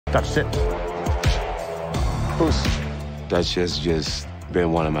Dutch, sit. Poos. Dutch has just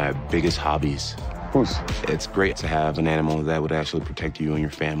been one of my biggest hobbies. Poos. It's great to have an animal that would actually protect you and your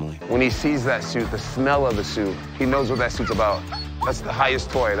family. When he sees that suit, the smell of the suit, he knows what that suit's about. That's the highest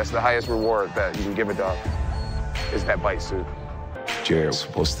toy, that's the highest reward that you can give a dog, is that bite suit. Jared was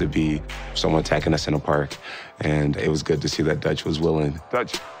supposed to be someone attacking us in a park, and it was good to see that Dutch was willing.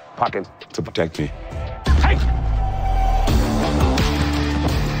 Dutch, pocket. To protect me. Hey!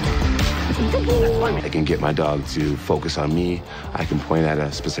 I can get my dog to focus on me. I can point at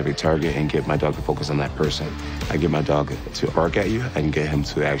a specific target and get my dog to focus on that person. I get my dog to bark at you. I can get him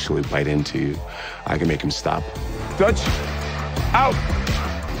to actually bite into you. I can make him stop. Dutch, out!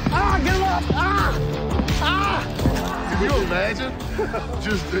 Ah, get him up! Ah! Ah! Can you imagine?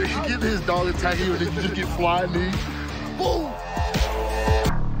 Just getting his dog attacking you and then you just get flying knee. Boom!